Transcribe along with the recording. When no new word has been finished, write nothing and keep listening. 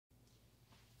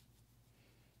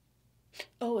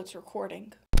Oh, it's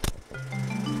recording.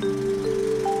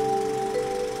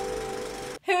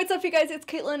 Hey, what's up you guys? It's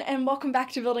Kaitlyn and welcome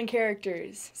back to Building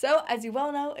Characters. So, as you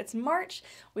well know, it's March.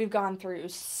 We've gone through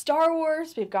Star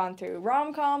Wars, we've gone through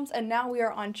rom-coms, and now we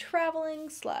are on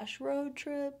traveling/road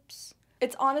trips.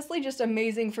 It's honestly just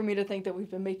amazing for me to think that we've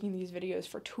been making these videos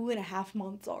for 2.5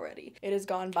 months already. It has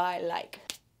gone by like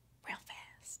real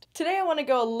fast. Today I want to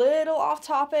go a little off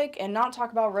topic and not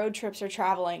talk about road trips or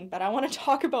traveling, but I want to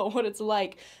talk about what it's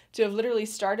like to have literally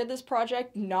started this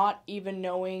project not even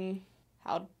knowing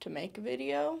how to make a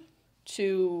video,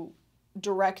 to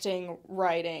directing,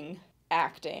 writing,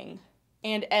 acting,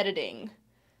 and editing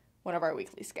one of our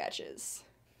weekly sketches.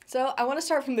 So I want to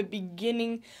start from the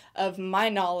beginning of my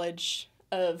knowledge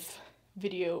of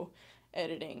video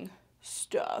editing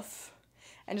stuff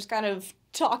and just kind of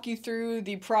talk you through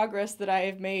the progress that I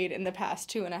have made in the past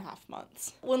 2.5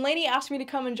 months. When Lainey asked me to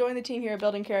come and join the team here at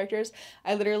Building Characters,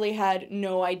 I literally had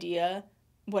no idea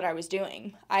what I was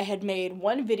doing. I had made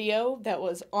one video that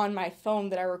was on my phone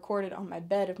that I recorded on my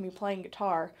bed of me playing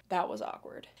guitar. That was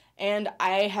awkward. And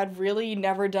I had really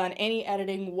never done any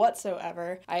editing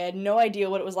whatsoever. I had no idea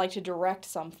what it was like to direct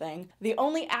something. The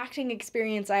only acting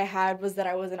experience I had was that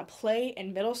I was in a play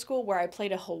in middle school where I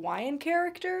played a Hawaiian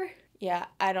character. Yeah,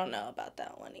 I don't know about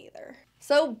that one either.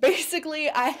 So basically,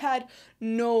 I had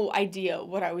no idea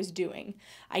what I was doing.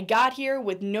 I got here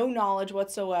with no knowledge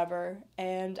whatsoever,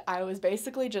 and I was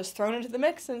basically just thrown into the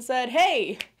mix and said,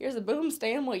 hey, here's a boom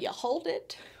stand, will you hold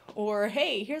it? Or,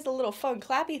 hey, here's a little fun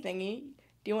clappy thingy.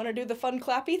 Do you want to do the fun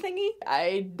clappy thingy?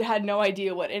 I had no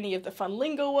idea what any of the fun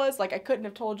lingo was. Like, I couldn't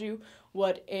have told you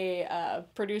what a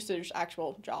producer's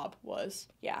actual job was.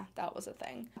 Yeah, that was a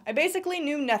thing. I basically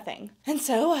knew nothing. And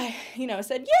so I,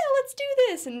 said, yeah, let's do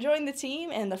this, and joined the team.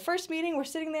 And the first meeting, we're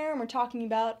sitting there and we're talking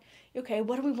about, okay,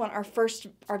 what do we want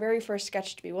our very first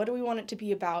sketch to be? What do we want it to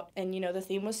be about? And, the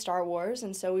theme was Star Wars,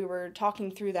 and so we were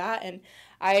talking through that, and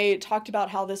I talked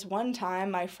about how this one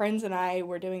time my friends and I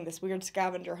were doing this weird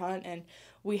scavenger hunt, and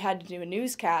we had to do a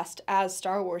newscast as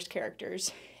Star Wars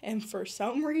characters, and for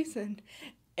some reason,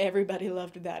 everybody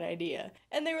loved that idea.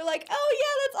 And they were like, oh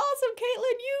yeah, that's awesome,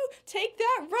 Kaitlyn, you take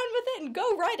that, run with it, and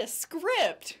go write a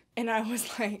script. And I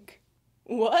was like,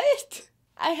 what?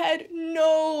 I had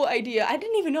no idea. I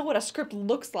didn't even know what a script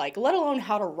looks like, let alone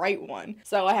how to write one.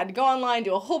 So I had to go online,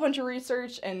 do a whole bunch of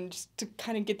research, and just to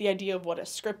kind of get the idea of what a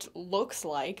script looks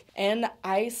like. And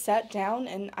I sat down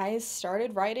and I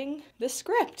started writing the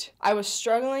script. I was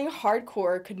struggling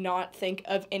hardcore, could not think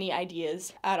of any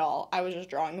ideas at all. I was just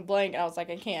drawing a blank, and I was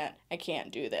like, I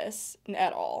can't do this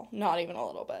at all, not even a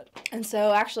little bit. And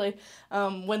so actually,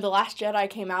 when The Last Jedi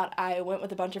came out, I went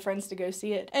with a bunch of friends to go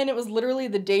see it. And it was literally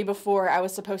the day before I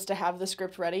was supposed to have the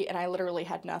script ready, and I literally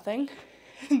had nothing.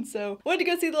 And so went to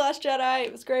go see The Last Jedi.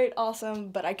 It was great, awesome,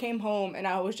 but I came home and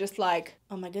I was just like,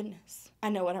 oh my goodness, I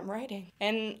know what I'm writing.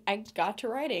 And I got to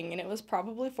writing, and it was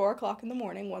probably 4 o'clock in the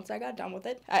morning once I got done with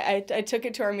it. I took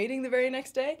it to our meeting the very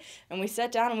next day, and we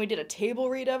sat down and we did a table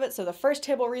read of it. So the first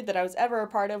table read that I was ever a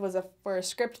part of was for a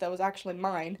script that was actually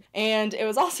mine. And it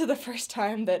was also the first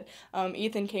time that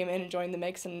Ethan came in and joined the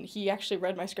mix, and he actually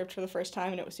read my script for the first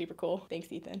time, and it was super cool.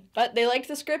 Thanks, Ethan. But they liked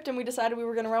the script, and we decided we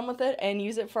were gonna run with it and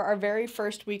use it for our very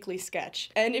first weekly sketch.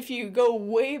 And if you go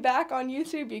way back on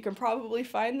YouTube, you can probably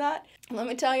find that. Let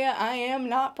me tell you, I am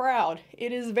not proud.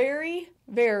 It is very,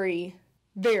 very,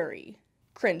 very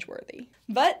cringeworthy.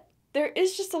 But there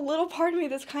is just a little part of me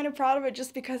that's kind of proud of it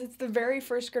just because it's the very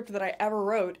first script that I ever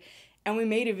wrote, and we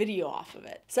made a video off of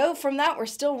it. So from that, we're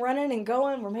still running and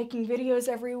going. We're making videos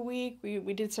every week.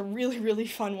 We did some really, really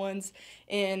fun ones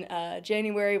in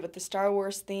January with the Star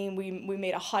Wars theme. We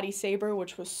made a Hottie Saber,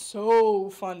 which was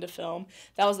so fun to film.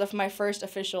 That was my first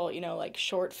official,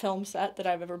 short film set that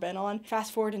I've ever been on.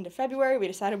 Fast forward into February, we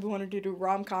decided we wanted to do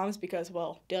rom-coms because,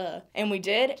 well, duh. And we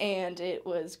did, and it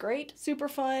was great, super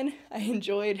fun. I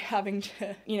enjoyed having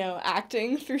to,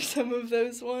 acting through some of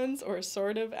those ones, or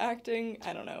sort of acting.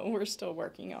 I don't know, we're still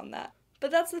working on that.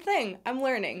 But that's the thing, I'm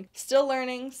learning, still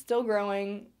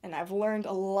growing, and I've learned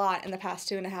a lot in the past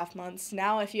 2.5 months.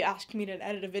 Now if you asked me to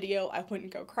edit a video, I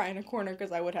wouldn't go cry in a corner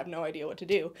because I would have no idea what to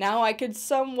do. Now I could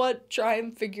somewhat try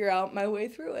and figure out my way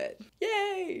through it.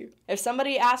 Yay! If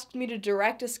somebody asked me to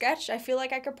direct a sketch, I feel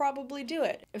like I could probably do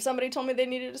it. If somebody told me they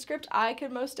needed a script, I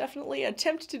could most definitely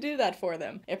attempt to do that for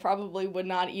them. It probably would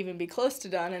not even be close to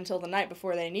done until the night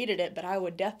before they needed it, but I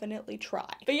would definitely try.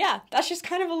 But yeah, that's just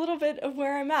kind of a little bit of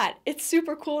where I'm at. It's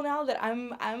super cool now that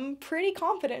I'm pretty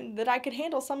confident that I could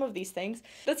handle some of these things.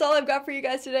 That's all I've got for you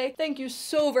guys today. Thank you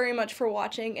so very much for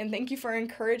watching, and thank you for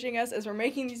encouraging us as we're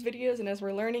making these videos and as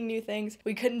we're learning new things.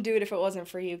 We couldn't do it if it wasn't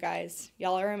for you guys.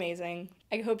 Y'all are amazing.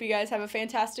 I hope you guys have a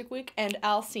fantastic week, and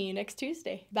I'll see you next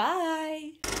Tuesday.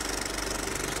 Bye!